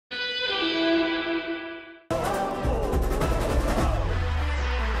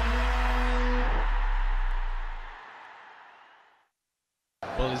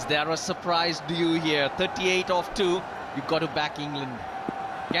Is there a surprise due here? 38 off 2. You've got to back England.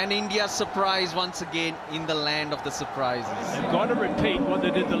 Can India surprise once again in the land of the surprises? They've got to repeat what they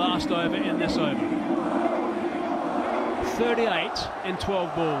did the last over in this over. 38 in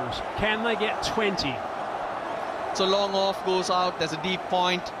 12 balls. Can they get 20? So long off goes out. There's a deep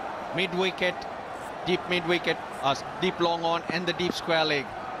point, mid-wicket, deep mid-wicket, deep long on, and the deep square leg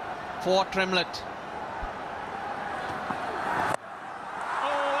for Tremlett.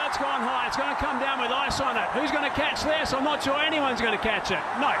 Oh, that's gone high. It's going to come down with ice on it. Who's going to catch this? I'm not sure anyone's going to catch it.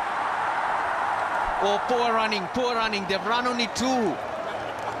 No. Oh, poor running, poor running. They've run only 2.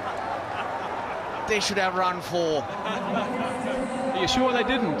 They should have run 4. Are you sure they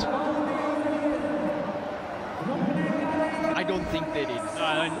didn't? I don't think they did.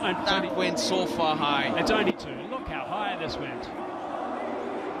 No, that went so far high. It's only 2. Look how high this went.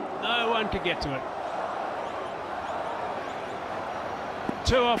 No one could get to it.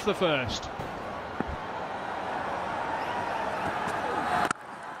 2 off the first.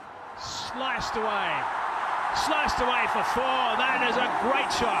 Sliced away. Sliced away for 4. That is a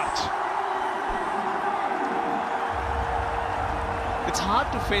great shot. It's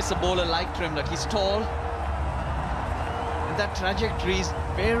hard to face a bowler like Tremlett. He's tall. And that trajectory is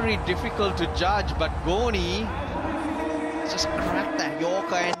very difficult to judge. But Ghani just cracked that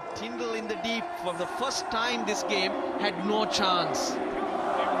Yorker, and Tyndall in the deep for the first time this game had no chance.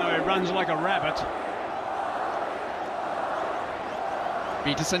 Even though he runs like a rabbit.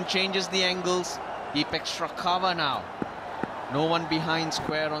 Peterson changes the angles. Deep extra cover now. No one behind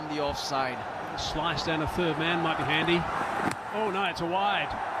square on the offside. Slice down a third man might be handy. Oh no, it's a wide.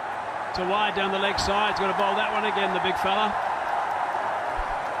 It's a wide down the leg side. He's got to bowl that one again, the big fella.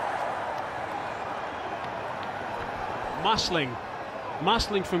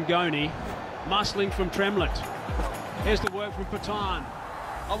 Muscling from Ghani. Muscling from Tremlett. Here's the work from Pathan.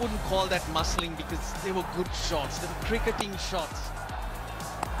 I wouldn't call that muscling because they were good shots. They were cricketing shots.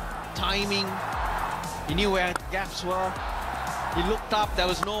 Timing. He knew where the gaps were. He looked up, there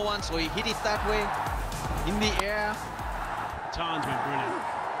was no one, so he hit it that way. In the air. Pathan's been brilliant.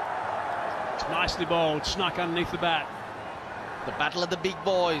 It's nicely bowled, snuck underneath the bat. The battle of the big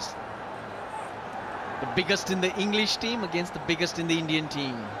boys. The biggest in the English team against the biggest in the Indian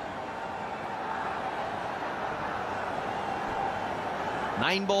team.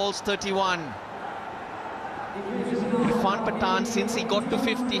 9 balls, 31. Irfan Pathan, since he got to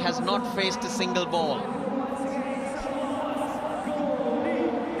 50, has not faced a single ball.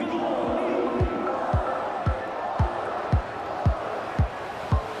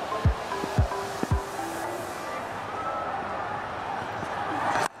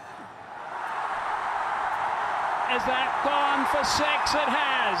 Is that gone for 6? It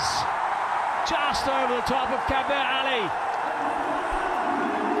has. Just over the top of Kabir Ali.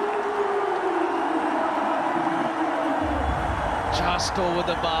 Just over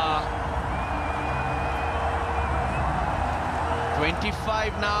the bar.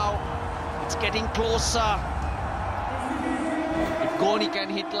 25 now. It's getting closer. If Ghani can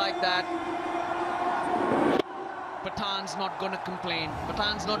hit like that, Pathan's not going to complain.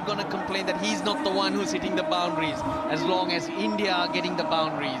 Pathan's not going to complain that he's not the one who's hitting the boundaries, as long as India are getting the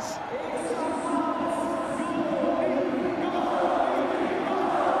boundaries.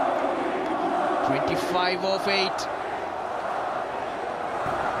 .25 off 8.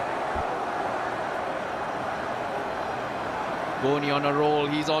 Ghani on a roll.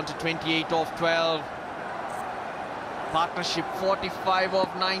 He's on to 28 off 12. Partnership 45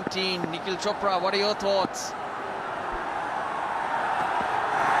 off 19. Nikhil Chopra, what are your thoughts?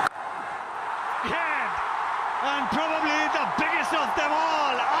 And probably the biggest of them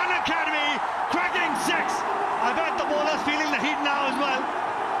all, Unacademy, cracking 6. I bet the bowler's feeling the heat now as well.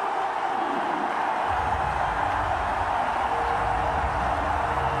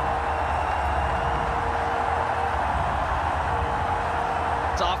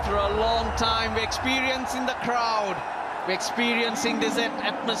 It's after a long time, we're experiencing the crowd. We're experiencing this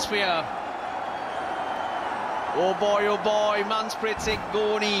atmosphere. Oh boy, Manpreet Singh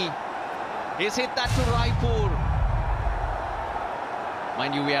Ghani. He's hit that to Raipur.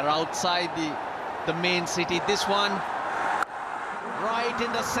 Mind you, we are outside the main city. This one, right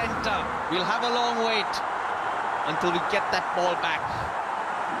in the center. We'll have a long wait until we get that ball back.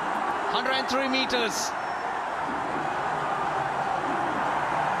 103 meters.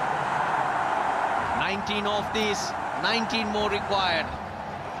 19 of these, 19 more required.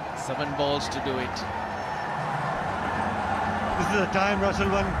 7 balls to do it. This is a time, Russell,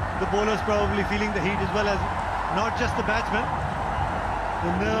 when the bowler's probably feeling the heat as well as not just the batsmen,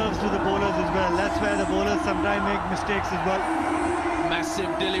 the nerves to the bowlers as well. That's where the bowlers sometimes make mistakes as well.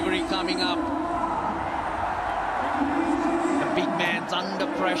 massive delivery coming up. The big man's under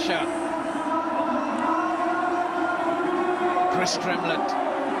pressure. Chris Tremlett.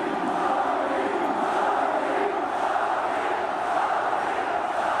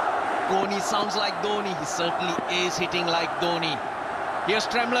 Dhoni sounds like Dhoni. He certainly is hitting like Dhoni. Here's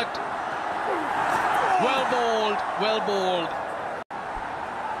Tremlett. Well bowled, well bowled.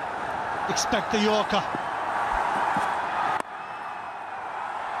 Expect the Yorker.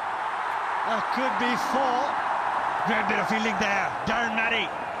 That could be 4. Great bit of fielding there. Darren Matty.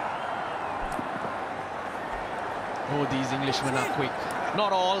 Oh, these Englishmen are quick.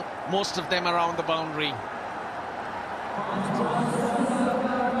 Not all, most of them around the boundary.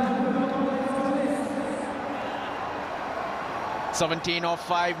 "17 off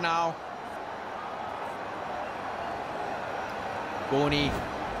 5 now. Dhoni.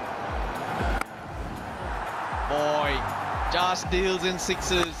 Boy, just deals in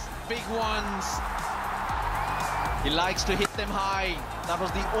sixes. Big ones. He likes to hit them high. That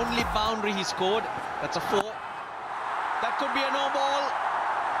was the only boundary he scored. That's a 4. That could be a no ball.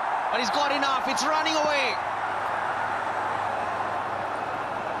 But he's got enough. It's running away.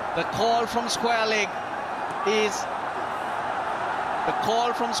 The call from square leg is... The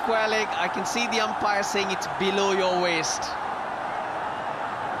call from square leg, I can see the umpire saying it's below your waist.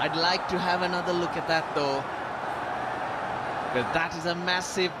 I'd like to have another look at that though, because that is a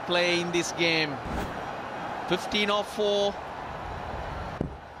massive play in this game. 15 off 4.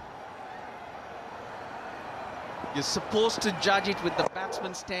 You're supposed to judge it with the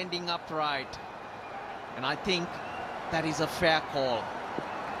batsman standing upright, and I think that is a fair call,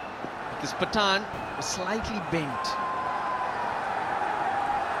 because Pathan was slightly bent.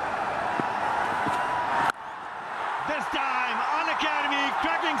 This time, on Academy,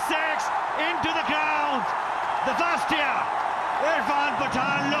 cracking 6 into the ground. The first here, Irfan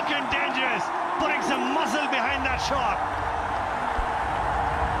Pathan looking dangerous, putting some muscle behind that shot.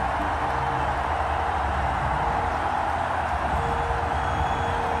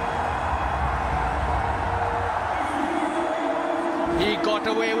 He got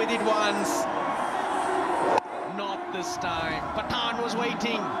away with it once. Not this time. Pathan was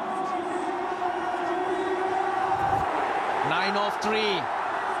waiting. 9 off 3.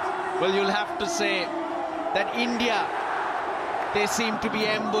 Well, you'll have to say that India, they seem to be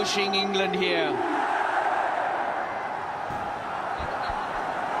ambushing England here.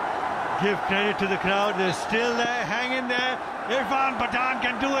 Give credit to the crowd, they're still there, hanging there. Irfan Pathan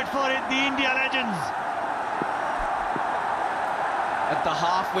can do it for it, the India legends. At the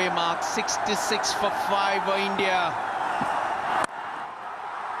halfway mark, 66 for 5 for India.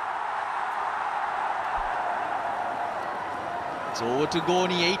 It's over to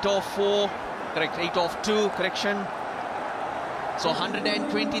Dhoni, 8 off 4, correct, 8 off 2, correction. So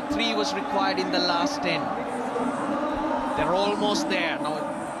 123 was required in the last 10. They're almost there. Now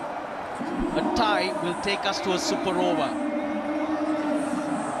a tie will take us to a super over.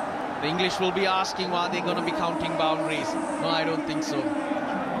 The English will be asking, are they going to be counting boundaries? No, I don't think so.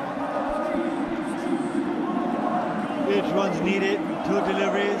 8 runs needed, 2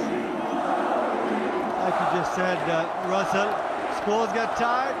 deliveries. Like you just said, Russell, scores get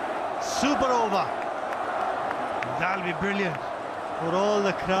tied, super over. That'll be brilliant for all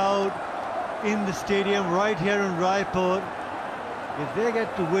the crowd in the stadium right here in Raipur. If they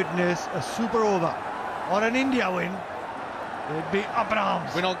get to witness a super over or an India win, they'd be up in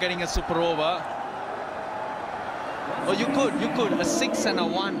arms. We're not getting a super over. Oh, you could. A 6 and a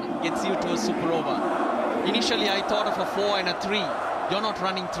 1 gets you to a super over. Initially, I thought of a 4 and a 3. You're not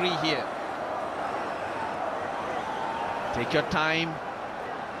running 3 here. Take your time.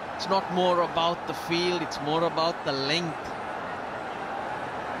 It's not more about the field, it's more about the length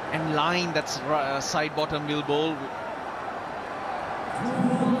and line that's side bottom will bowl.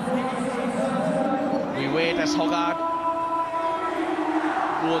 We wait as Hoggard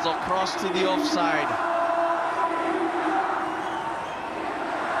goes across to the offside.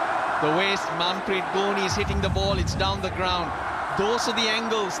 The waist, Manpreet Dhoni is hitting the ball, it's down the ground. Those are the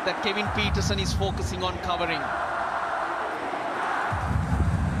angles that Kevin Peterson is focusing on covering.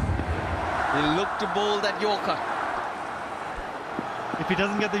 He'll look to bowl that Yorker. If he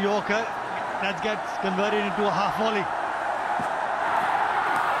doesn't get the Yorker, that gets converted into a half volley.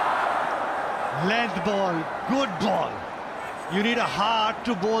 Length ball, good ball. You need a heart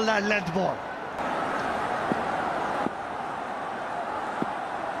to bowl that length ball.